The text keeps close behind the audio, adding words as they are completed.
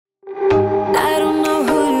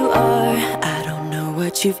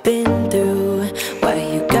what you've been through, why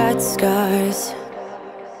you got scars.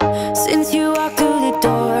 Since you walked through the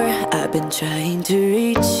door, I've been trying to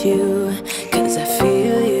reach you, 'cause I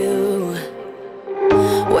feel you.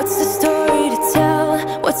 What's the story to tell?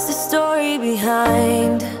 What's the story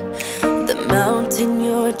behind the mountain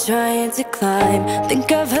you're trying to climb?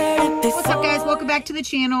 Think I've heard it before. What's up, guys? Welcome back to the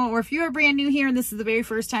channel. Or if you're brand new here and this is the very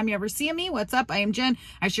first time you ever see me, what's up? I am Jen.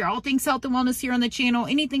 I share all things health and wellness here on the channel.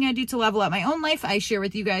 Anything I do to level up my own life, I share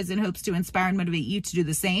with you guys in hopes to inspire and motivate you to do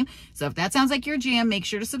the same. So if that sounds like your jam, make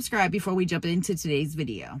sure to subscribe before we jump into today's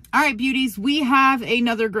video. All right, beauties, we have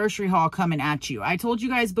another grocery haul coming at you. I told you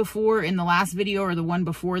guys before in the last video or the one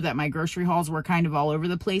before that my grocery hauls were kind of all over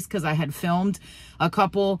the place because I had filmed a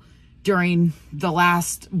couple during the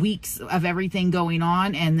last weeks of everything going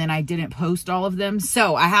on, and then I didn't post all of them.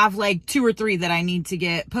 So I have like 2 or 3 that I need to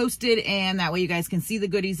get posted, and that way you guys can see the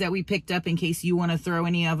goodies that we picked up in case you want to throw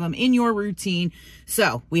any of them in your routine.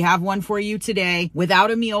 So we have one for you today without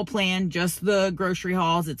a meal plan, just the grocery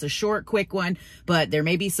hauls. It's a short, quick one, but there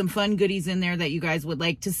may be some fun goodies in there that you guys would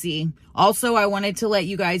like to see. Also, I wanted to let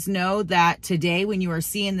you guys know that today, when you are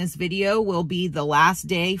seeing this video, will be the last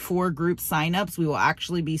day for group signups. We will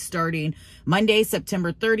actually be starting Monday,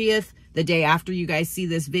 September 30th, the day after you guys see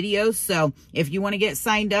this video. So if you want to get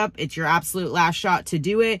signed up, it's your absolute last shot to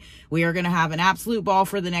do it. We are going to have an absolute ball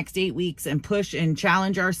for the next 8 weeks and push and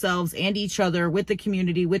challenge ourselves and each other with the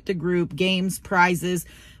community, with the group, games, prizes,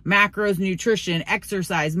 macros, nutrition,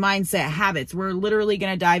 exercise, mindset, habits. We're literally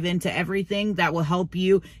going to dive into everything that will help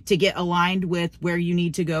you to get aligned with where you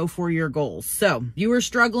need to go for your goals. So if you are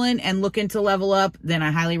struggling and looking to level up, then I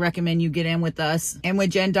highly recommend you get in with us.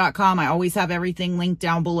 inwithjen.com. I always have everything linked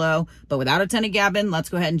down below, but without a ton of gabbing, let's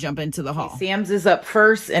go ahead and jump into the haul. Sam's is up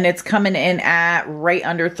first, and it's coming in at right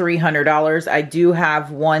under $300. I do have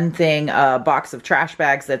one thing, a box of trash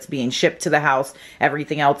bags that's being shipped to the house.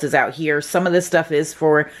 Everything else is out here. Some of this stuff is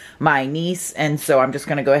for my niece, and so I'm just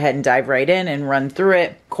going to go ahead and dive right in and run through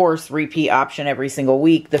it. Of course, repeat option every single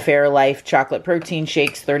week. The Fairlife chocolate protein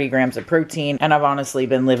shakes, 30 grams of protein, and I've honestly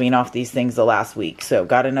been living off these things the last week, so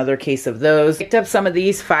got another case of those. Picked up some of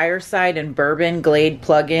these Fireside and Bourbon Glade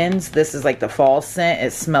plug-ins. This is like the fall scent.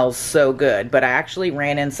 It smells so good, but I actually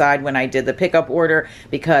ran inside when I did the pickup order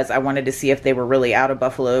because I wanted to see if they were really out of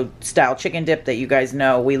buffalo style chicken dip that you guys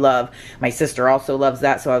know we love. My sister also loves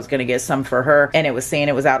that, so I was going to get some for her, and it was saying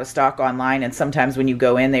it was out of stock online, and sometimes when you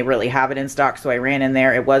go in they really have it in stock, so I ran in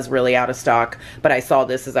there. It was really out of stock, but I saw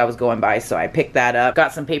this as I was going by, so I picked that up.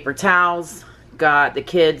 Got some paper towels, got the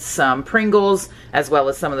kids some Pringles, as well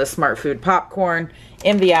as some of the Smart Food popcorn,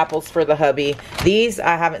 Envy apples for the hubby. These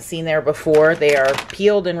I haven't seen there before. They are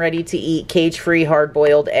peeled and ready to eat, cage-free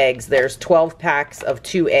hard-boiled eggs. There's 12 packs of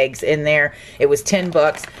 2 eggs in there. It was 10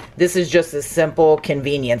 bucks. This is just a simple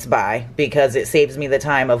convenience buy because it saves me the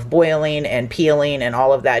time of boiling and peeling and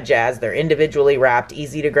all of that jazz. They're individually wrapped,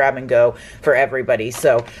 easy to grab and go for everybody.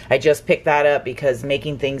 So I just picked that up because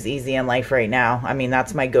making things easy in life right now, I mean,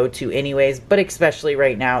 that's my go-to anyways, but especially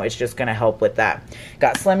right now, it's just going to help with that.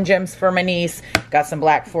 Got Slim Jims for my niece. Got some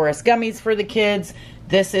Black Forest gummies for the kids.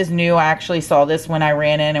 This is new. I actually saw this when I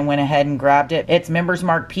ran in and went ahead and grabbed it. It's Members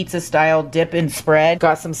Mark pizza style dip and spread.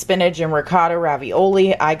 Got some spinach and ricotta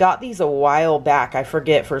ravioli. I got these a while back. I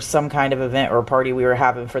forget, for some kind of event or party we were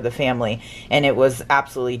having for the family, and it was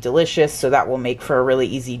absolutely delicious. So that will make for a really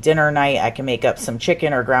easy dinner night. I can make up some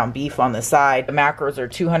chicken or ground beef on the side. The macros are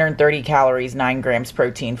 230 calories, 9 grams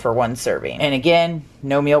protein for 1 serving. And again,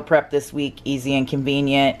 no meal prep this week, easy and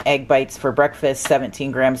convenient. Egg bites for breakfast,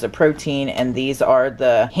 17 grams of protein, and these are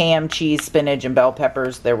the ham, cheese, spinach, and bell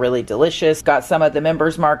peppers. They're really delicious. Got some of the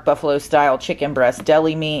Members Mark buffalo style chicken breast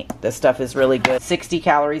deli meat. This stuff is really good. 60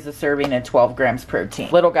 calories a serving and 12 grams protein.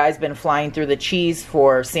 Little guy's been flying through the cheese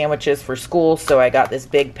for sandwiches for school, so I got this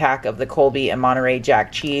big pack of the Colby and Monterey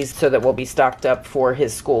Jack cheese so that we'll be stocked up for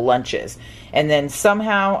his school lunches. And then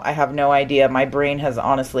somehow, I have no idea, my brain has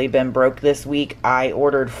honestly been broke this week. I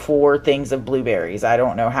ordered 4 things of blueberries. I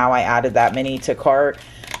don't know how I added that many to cart,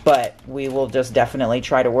 but we will just definitely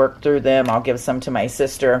try to work through them. I'll give some to my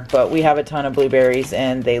sister, but we have a ton of blueberries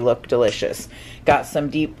and they look delicious. Got some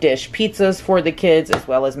deep dish pizzas for the kids, as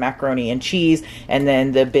well as macaroni and cheese, and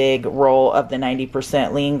then the big roll of the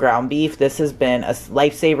 90% lean ground beef. This has been a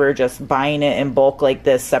lifesaver, just buying it in bulk like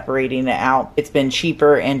this, separating it out. It's been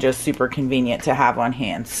cheaper and just super convenient to have on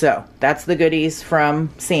hand. So that's the goodies from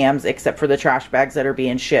Sam's, except for the trash bags that are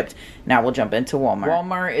being shipped. Now we'll jump into Walmart.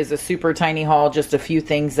 Walmart is a super tiny haul, just a few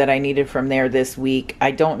things that I needed from there this week. I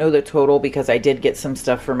don't know the total because I did get some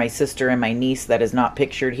stuff for my sister and my niece that is not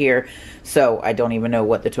pictured here. So I don't even know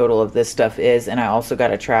what the total of this stuff is. And I also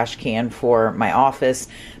got a trash can for my office.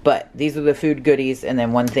 But these are the food goodies, and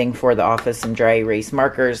then one thing for the office, some dry erase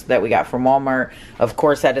markers that we got from Walmart. Of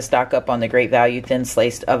course, had to stock up on the Great Value thin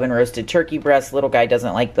sliced oven roasted turkey breast. Little guy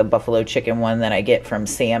doesn't like the buffalo chicken one that I get from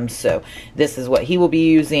Sam's, so this is what he will be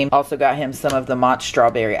using. Also got him some of the Mott's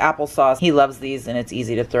strawberry applesauce. He loves these, and it's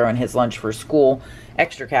easy to throw in his lunch for school.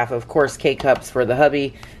 Extra calf, of course, K-Cups for the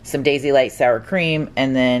hubby, some Daisy Light sour cream,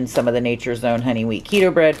 and then some of the Nature's Own honey wheat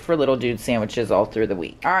keto bread for little dude sandwiches all through the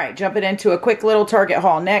week. All right, jumping into a quick little Target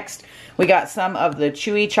haul next. We got some of the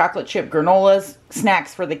chewy chocolate chip granolas,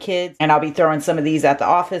 snacks for the kids, and I'll be throwing some of these at the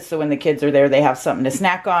office so when the kids are there, they have something to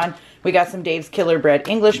snack on. We got some Dave's Killer Bread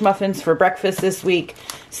English muffins for breakfast this week.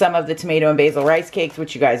 Some of the tomato and basil rice cakes,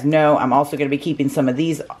 which you guys know. I'm also going to be keeping some of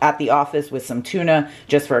these at the office with some tuna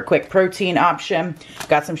just for a quick protein option.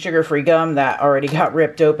 Got some sugar-free gum that already got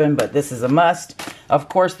ripped open, but this is a must. Of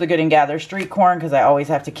course, the Good and Gather street corn, because I always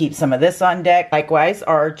have to keep some of this on deck. Likewise,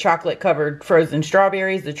 our chocolate-covered frozen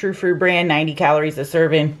strawberries, the True Fruit brand, 90 calories a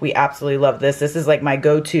serving. We absolutely love this. This is like my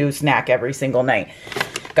go-to snack every single night.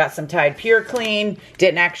 Got some Tide Pure Clean.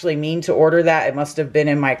 Didn't actually mean to order that. It must have been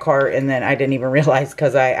in my cart, and then I didn't even realize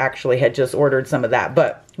because I actually had just ordered some of that.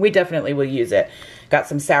 But we definitely will use it. Got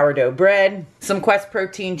some sourdough bread, some Quest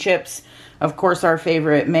protein chips, of course our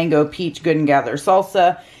favorite mango peach Good and Gather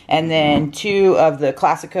salsa, and then 2 of the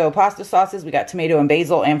Classico pasta sauces. We got tomato and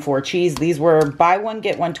basil and 4 cheese. These were buy one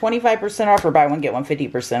get one 25% off or buy one get one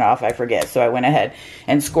 50% off. I forget. So I went ahead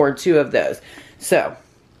and scored 2 of those. So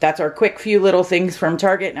that's our quick few little things from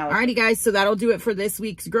Target. Now, alrighty guys, so that'll do it for this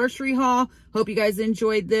week's grocery haul. Hope you guys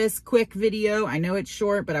enjoyed this quick video. I know it's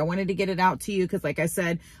short, but I wanted to get it out to you because like I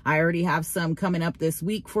said, I already have some coming up this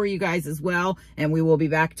week for you guys as well. And we will be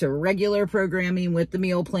back to regular programming with the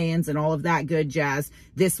meal plans and all of that good jazz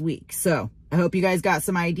this week. So I hope you guys got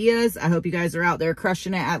some ideas. I hope you guys are out there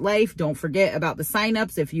crushing it at life. Don't forget about the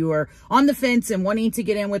signups. If you are on the fence and wanting to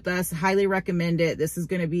get in with us, highly recommend it. This is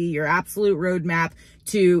going to be your absolute roadmap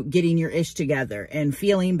to getting your ish together and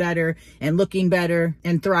feeling better and looking better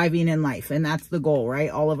and thriving in life. And that's the goal, right?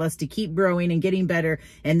 All of us to keep growing and getting better.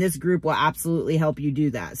 And this group will absolutely help you do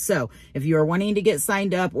that. So if you are wanting to get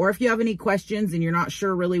signed up, or if you have any questions and you're not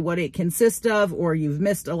sure really what it consists of, or you've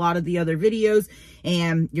missed a lot of the other videos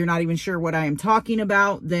and you're not even sure what I am talking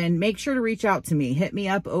about, then make sure to reach out to me. Hit me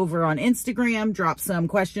up over on Instagram. Drop some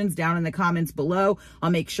questions down in the comments below. I'll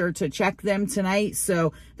make sure to check them tonight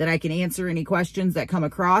so that I can answer any questions that come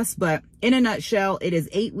across. But in a nutshell, it is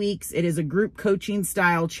 8 weeks. It is a group coaching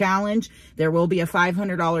style challenge. There will be a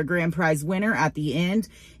 $500 grand prize winner at the end.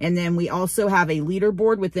 And then we also have a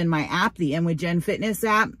leaderboard within my app, the inwithjen Fitness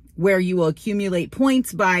app, where you will accumulate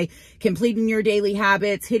points by completing your daily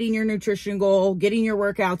habits, hitting your nutrition goal, getting your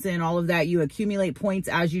workouts in, all of that. You accumulate points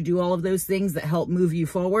as you do all of those things that help move you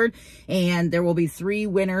forward. And there will be 3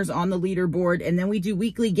 winners on the leaderboard. And then we do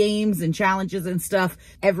weekly games and challenges and stuff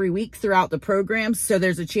every week throughout the program. So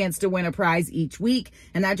there's a chance to win a prize each week.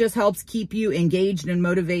 And that just helps keep you engaged and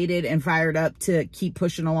motivated and fired up to keep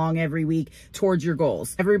pushing along every week towards your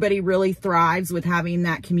goals. Everybody really thrives with having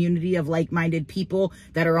that community of like-minded people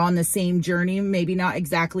that are on the same journey, maybe not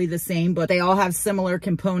exactly the same, but they all have similar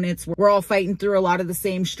components. We're all fighting through a lot of the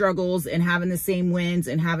same struggles, and having the same wins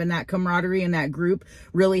and having that camaraderie in that group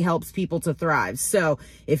really helps people to thrive. So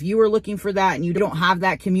if you are looking for that and you don't have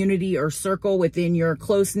that community or circle within your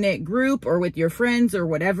close-knit group or with your friends or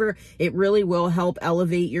whatever, it really will help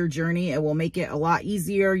elevate your journey. It will make it a lot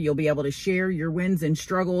easier. You'll be able to share your wins and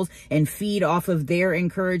struggles and feed off of their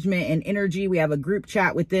encouragement and energy. We have a group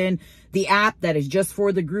chat within the app that is just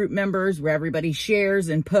for the group members where everybody shares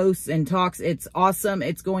and posts and talks. It's awesome.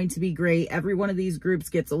 It's going to be great. Every one of these groups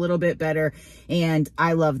gets a little bit better, and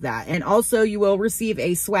I love that. And also you will receive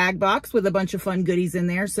a swag box with a bunch of fun goodies in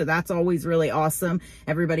there. So that's always really awesome.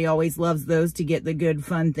 Everybody always loves those to get the good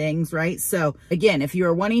fun things, right? So again, if you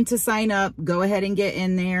are wanting to sign up, go ahead and get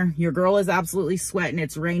in there. Your girl is absolutely sweating.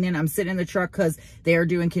 It's raining. I'm sitting in the truck because they are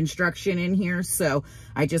doing construction in here. So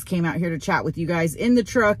I just came out here to chat with you guys in the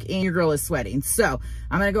truck, and your girl is sweating. So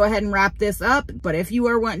I'm going to go ahead and wrap this up. But if you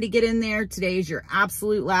are wanting to get in there, today is your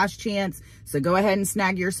absolute last chance. So go ahead and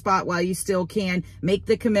snag your spot while you still can. Make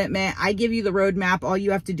the commitment. I give you the roadmap. All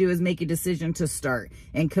you have to do is make a decision to start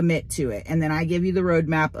and commit to it. And then I give you the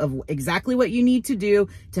roadmap of exactly what you need to do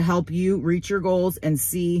to help you reach your goals and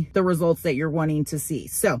see the results that you're wanting to see.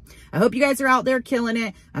 So I hope you guys are out there killing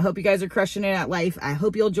it. I hope you guys are crushing it at life. I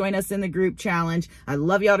hope you'll join us in the group challenge. I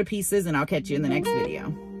love y'all to pieces, and I'll catch you in the next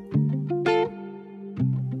video.